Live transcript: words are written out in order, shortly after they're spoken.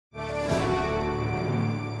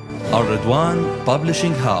Al-Ridwan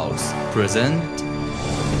Publishing House present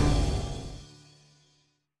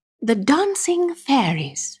The Dancing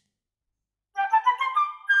Fairies.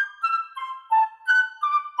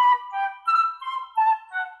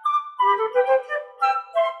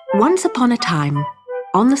 Once upon a time,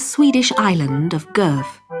 on the Swedish island of Gurf,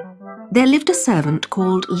 there lived a servant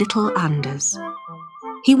called Little Anders.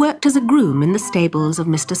 He worked as a groom in the stables of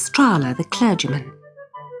Mr. Strahler, the clergyman.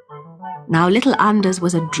 Now Little Anders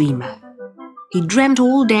was a dreamer. He dreamt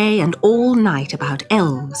all day and all night about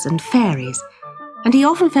elves and fairies, and he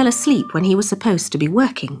often fell asleep when he was supposed to be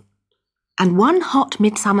working. And one hot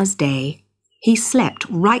midsummer's day, he slept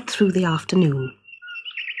right through the afternoon.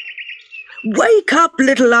 "Wake up,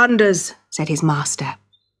 Little Anders," said his master.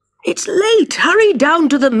 "It's late. Hurry down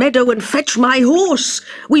to the meadow and fetch my horse.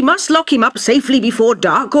 We must lock him up safely before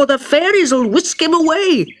dark, or the fairies will whisk him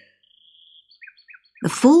away." The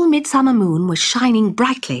full midsummer moon was shining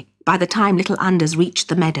brightly by the time Little Anders reached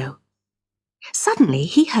the meadow. Suddenly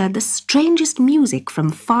he heard the strangest music from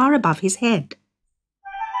far above his head.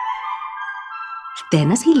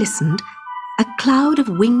 Then, as he listened, a cloud of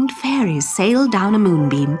winged fairies sailed down a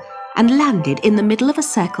moonbeam and landed in the middle of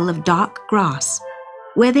a circle of dark grass,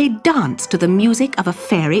 where they danced to the music of a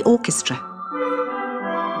fairy orchestra.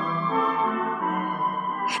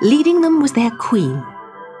 Leading them was their queen,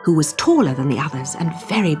 who was taller than the others and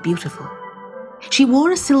very beautiful. She wore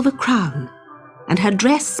a silver crown, and her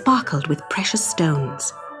dress sparkled with precious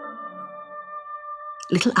stones.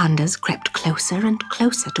 Little Anders crept closer and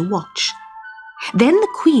closer to watch. Then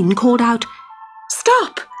the queen called out,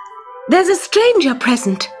 "Stop! There's a stranger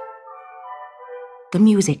present!" The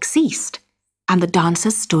music ceased, and the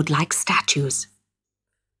dancers stood like statues.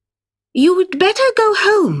 "You'd better go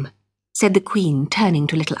home," said the queen, turning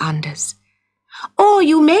to Little Anders, "or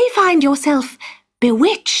you may find yourself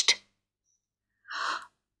bewitched."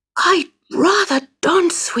 "I'd rather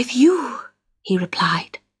dance with you," he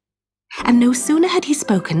replied. And no sooner had he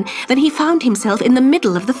spoken than he found himself in the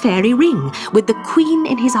middle of the fairy ring with the queen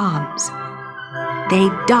in his arms. They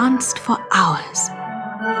danced for hours.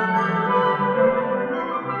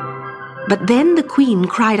 But then the queen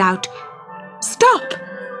cried out, "Stop!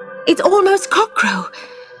 It's almost cockcrow.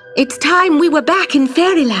 It's time we were back in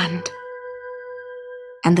fairyland."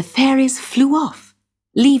 And the fairies flew off,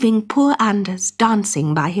 leaving poor Anders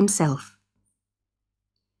dancing by himself.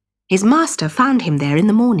 His master found him there in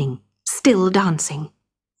the morning, still dancing.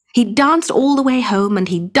 He danced all the way home, and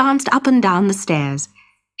he danced up and down the stairs.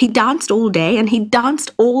 He danced all day, and he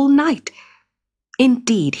danced all night.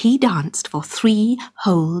 Indeed, he danced for 3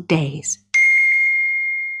 whole days.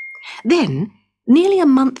 Then, nearly a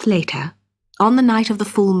month later, on the night of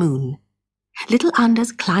the full moon, Little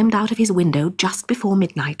Anders climbed out of his window just before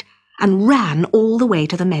midnight and ran all the way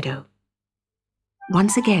to the meadow.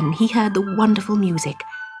 Once again he heard the wonderful music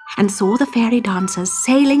and saw the fairy dancers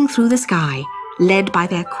sailing through the sky, led by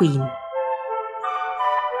their queen.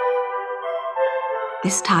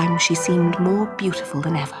 This time she seemed more beautiful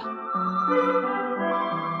than ever.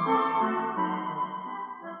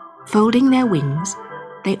 Folding their wings,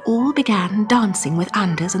 they all began dancing with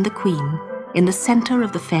Anders and the queen in the center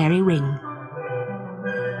of the fairy ring.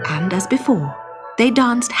 And as before, they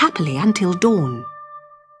danced happily until dawn.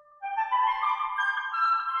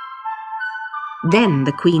 Then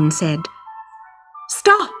the queen said,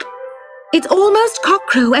 "Stop! It's almost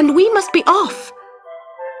cockcrow and we must be off.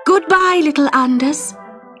 Goodbye, Little Anders.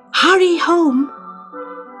 Hurry home."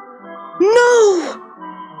 "No!"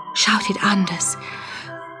 shouted Anders.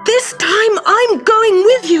 "This time I'm going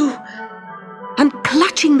with you." And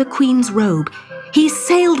clutching the queen's robe, he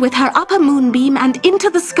sailed with her up a moonbeam and into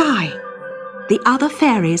the sky, the other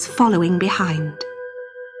fairies following behind.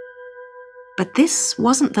 But this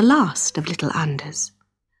wasn't the last of Little Anders.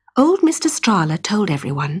 Old Mr. Strahler told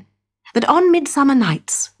everyone that on midsummer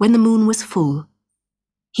nights, when the moon was full,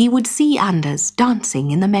 he would see Anders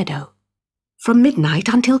dancing in the meadow. From midnight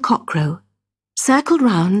until cockcrow, circled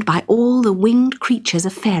round by all the winged creatures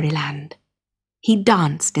of fairyland, he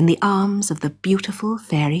danced in the arms of the beautiful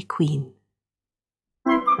fairy queen.